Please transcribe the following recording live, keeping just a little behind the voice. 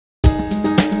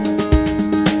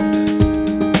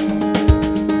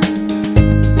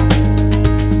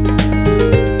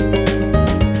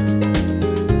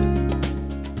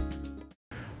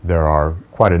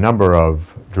quite a number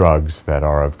of drugs that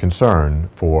are of concern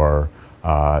for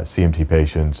CMT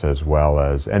patients as well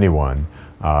as anyone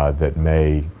that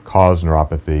may cause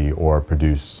neuropathy or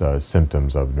produce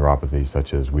symptoms of neuropathy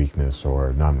such as weakness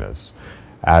or numbness.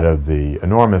 Out of the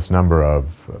enormous number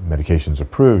of medications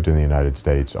approved in the United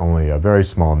States, only a very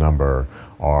small number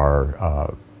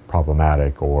are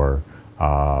problematic or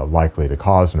likely to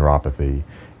cause neuropathy.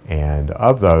 And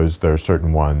of those, there are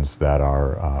certain ones that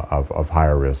are of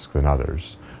higher risk than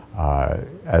others.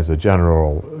 As a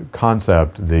general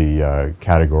concept, the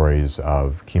categories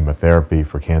of chemotherapy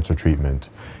for cancer treatment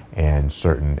and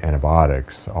certain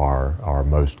antibiotics are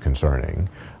most concerning.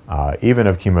 Even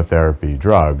of chemotherapy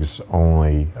drugs,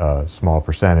 only a small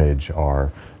percentage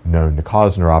are known to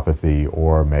cause neuropathy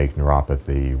or make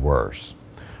neuropathy worse.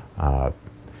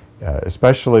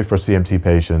 Especially for CMT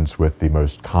patients with the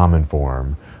most common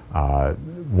form,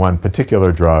 one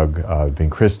particular drug,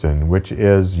 vincristine, which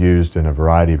is used in a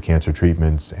variety of cancer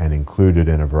treatments and included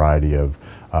in a variety of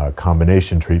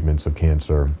combination treatments of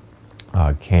cancer,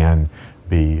 can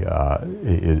be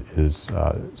is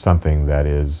something that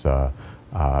is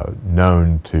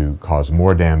known to cause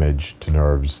more damage to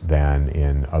nerves than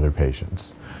in other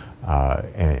patients.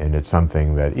 And it's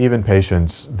something that even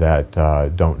patients that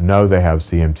don't know they have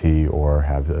CMT or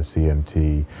have a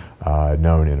CMT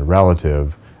known in a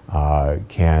relative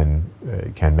can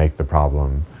make the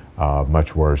problem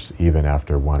much worse even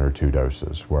after 1 or 2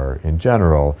 doses, where in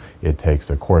general it takes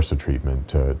a course of treatment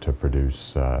to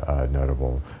produce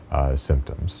notable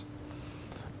symptoms.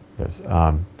 Yes.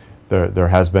 There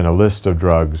has been a list of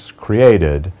drugs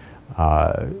created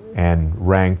and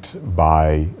ranked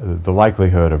by the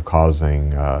likelihood of causing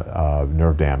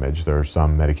nerve damage. There are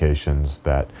some medications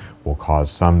that will cause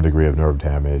some degree of nerve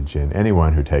damage in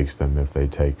anyone who takes them if they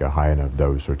take a high enough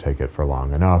dose or take it for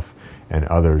long enough, and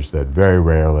others that very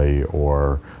rarely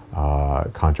or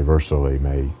controversially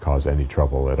may cause any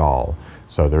trouble at all.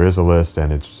 So there is a list,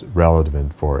 and it's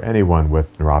relevant for anyone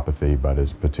with neuropathy, but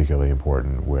is particularly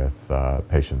important with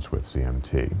patients with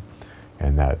CMT.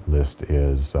 And that list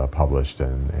is published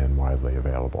and widely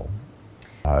available.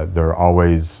 There are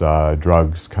always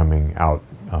drugs coming out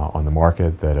on the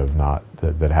market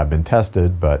that have been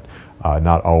tested, but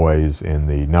not always in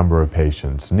the number of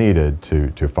patients needed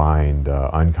to find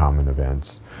uncommon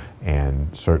events. And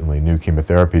certainly new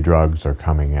chemotherapy drugs are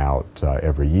coming out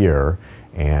every year.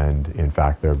 And in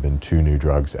fact, there have been 2 new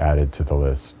drugs added to the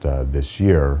list this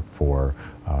year for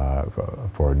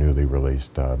newly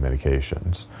released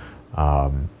medications.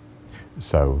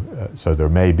 So there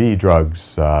may be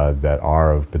drugs that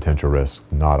are of potential risk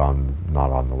not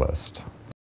on the list.